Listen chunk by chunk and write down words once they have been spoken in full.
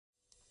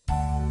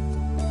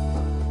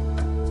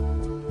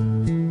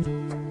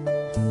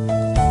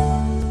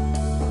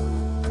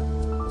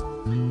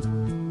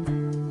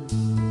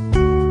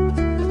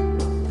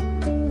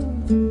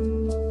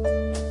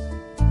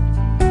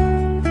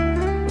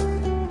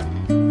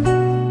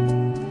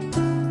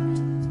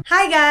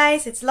Hi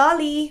guys, it's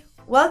Lolly.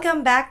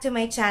 Welcome back to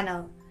my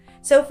channel.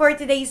 So for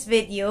today's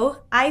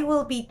video, I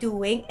will be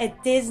doing a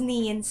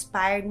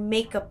Disney-inspired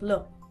makeup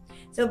look.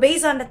 So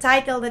based on the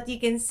title that you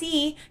can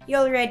see, you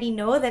already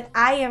know that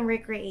I am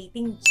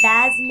recreating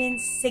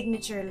Jasmine's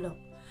signature look.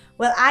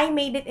 Well, I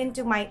made it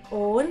into my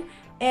own,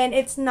 and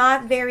it's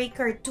not very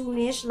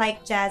cartoonish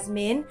like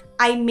Jasmine.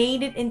 I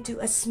made it into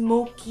a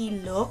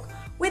smoky look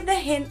with a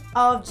hint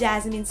of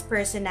Jasmine's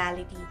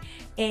personality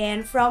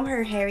and from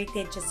her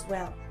heritage as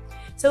well.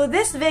 So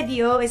this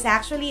video is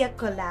actually a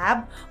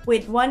collab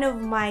with one of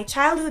my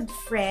childhood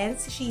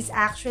friends. She's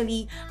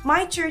actually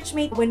my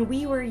churchmate when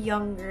we were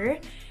younger,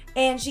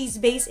 and she's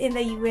based in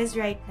the US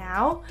right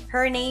now.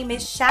 Her name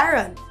is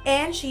Sharon,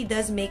 and she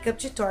does makeup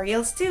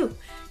tutorials too.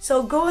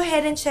 So go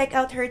ahead and check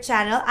out her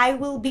channel. I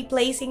will be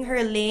placing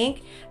her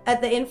link at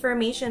the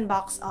information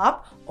box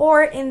up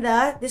or in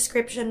the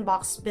description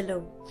box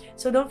below.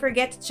 So don't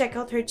forget to check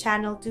out her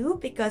channel too,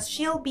 because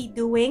she'll be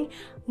doing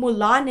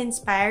Mulan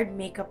inspired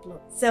makeup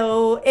look.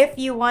 So if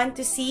you want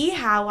to see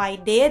how I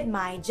did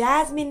my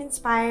Jasmine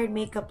inspired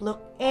makeup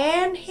look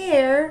and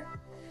hair,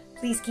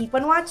 please keep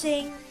on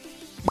watching.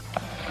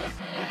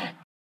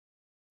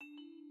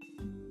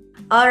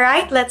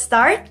 Alright, let's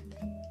start.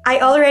 I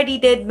already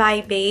did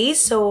my base,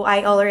 so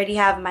I already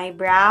have my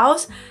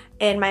brows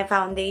and my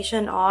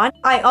foundation on.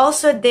 I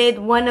also did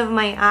one of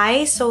my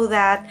eyes so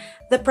that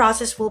the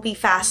process will be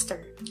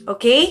faster.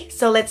 Okay,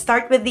 so let's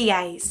start with the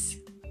eyes.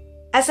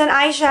 As an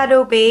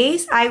eyeshadow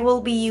base, I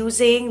will be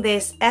using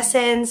this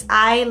Essence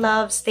I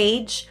Love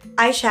Stage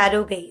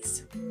eyeshadow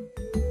base.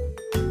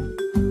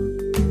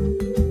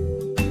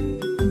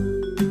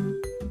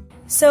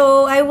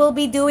 So I will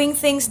be doing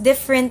things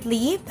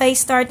differently by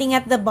starting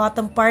at the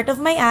bottom part of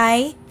my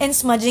eye and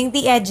smudging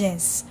the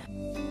edges.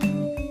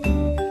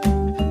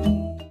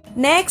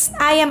 Next,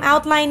 I am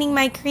outlining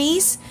my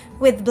crease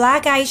with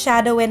black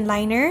eyeshadow and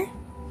liner.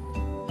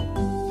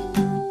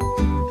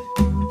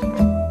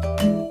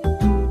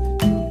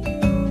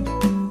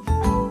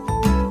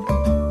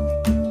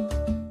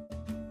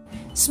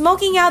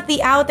 Smoking out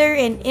the outer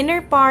and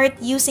inner part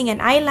using an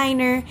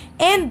eyeliner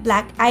and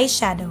black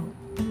eyeshadow.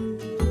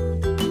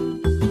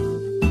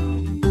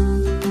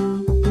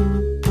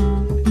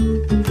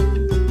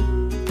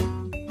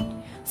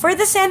 For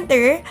the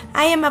center,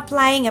 I am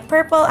applying a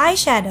purple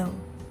eyeshadow.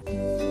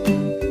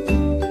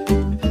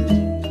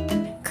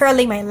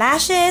 Curling my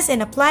lashes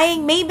and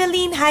applying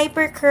Maybelline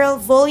Hyper Curl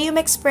Volume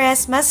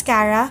Express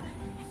Mascara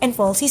and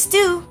falsies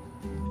too.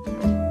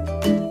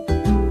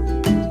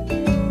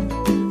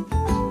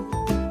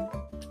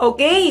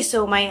 Okay,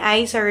 so my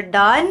eyes are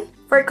done.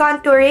 For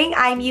contouring,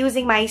 I'm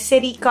using my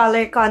City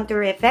Color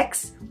Contour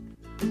Effects.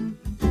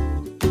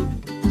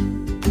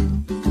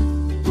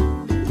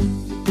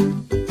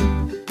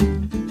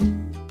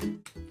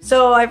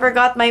 So I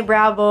forgot my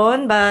brow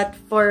bone, but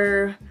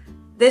for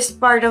this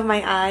part of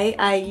my eye,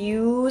 I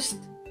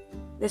used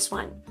this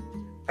one.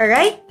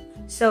 Alright,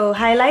 so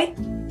highlight.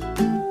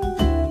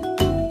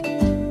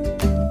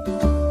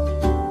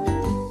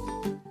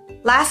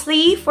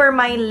 Lastly, for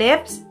my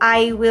lips,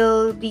 I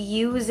will be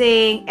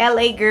using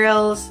LA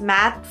Girl's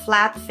Matte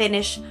Flat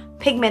Finish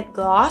Pigment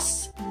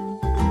Gloss.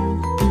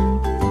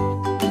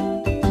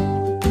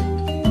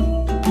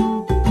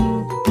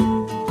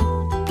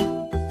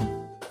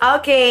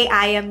 Okay,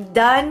 I am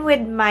done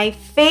with my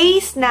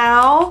face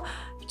now.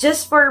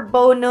 Just for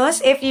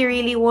bonus, if you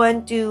really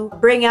want to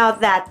bring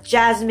out that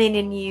Jasmine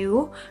in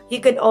you,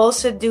 you could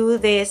also do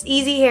this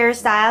easy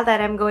hairstyle that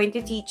I'm going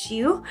to teach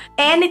you.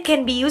 And it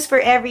can be used for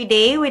every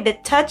day with a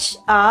touch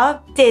of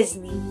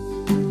Disney.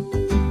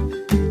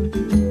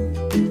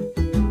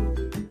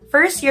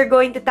 First, you're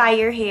going to tie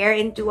your hair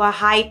into a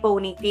high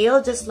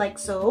ponytail, just like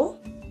so.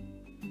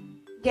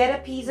 Get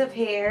a piece of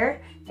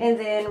hair and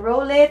then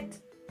roll it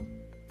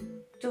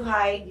to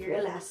hide your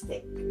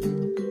elastic.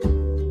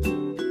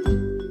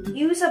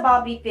 Use a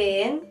bobby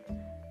pin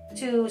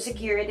to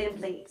secure it in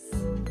place.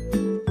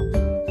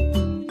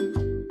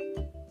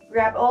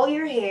 Grab all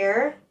your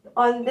hair.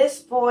 On this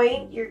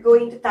point, you're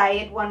going to tie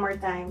it one more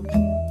time.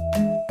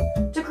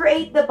 To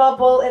create the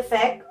bubble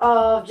effect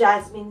of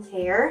Jasmine's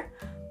hair,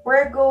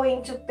 we're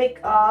going to pick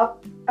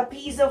up a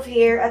piece of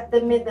hair at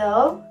the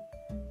middle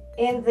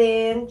and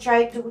then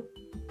try to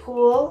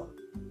pull.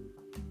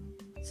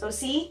 So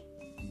see?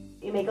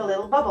 You make a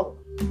little bubble.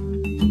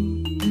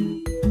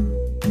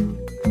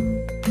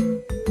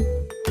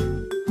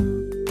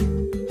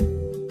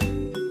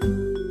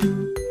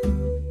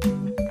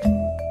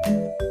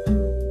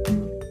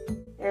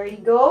 There you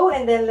go,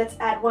 and then let's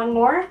add one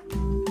more.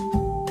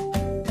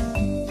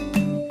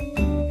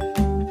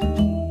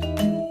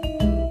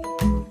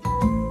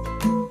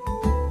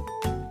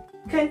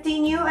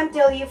 Continue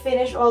until you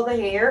finish all the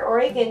hair, or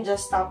you can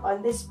just stop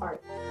on this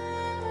part.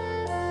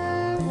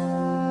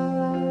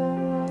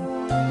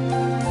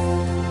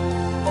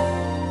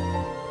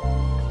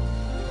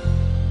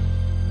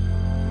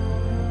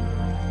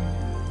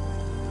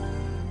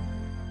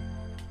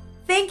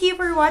 Thank you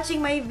for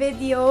watching my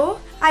video.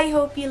 I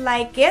hope you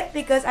like it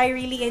because I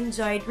really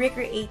enjoyed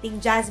recreating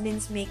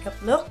Jasmine's makeup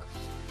look.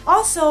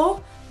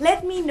 Also,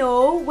 let me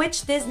know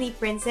which Disney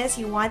princess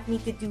you want me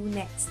to do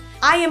next.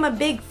 I am a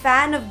big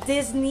fan of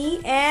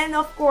Disney and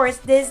of course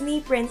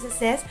Disney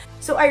princesses,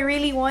 so I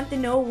really want to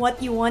know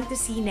what you want to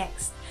see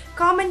next.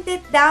 Comment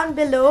it down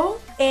below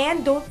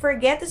and don't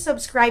forget to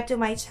subscribe to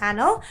my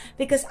channel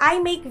because I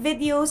make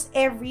videos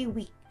every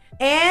week.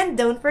 And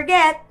don't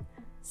forget,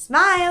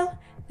 smile!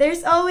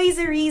 There's always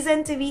a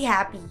reason to be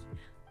happy.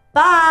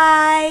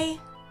 Bye!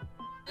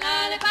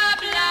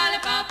 Lollipop,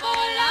 lollipop, oh,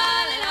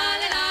 lolly,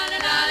 lolly, lolly,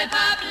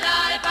 lollipop,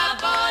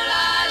 lollipop, oh,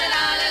 lolly,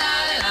 lolly,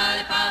 lolly,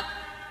 lollipop.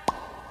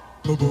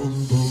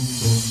 Boom.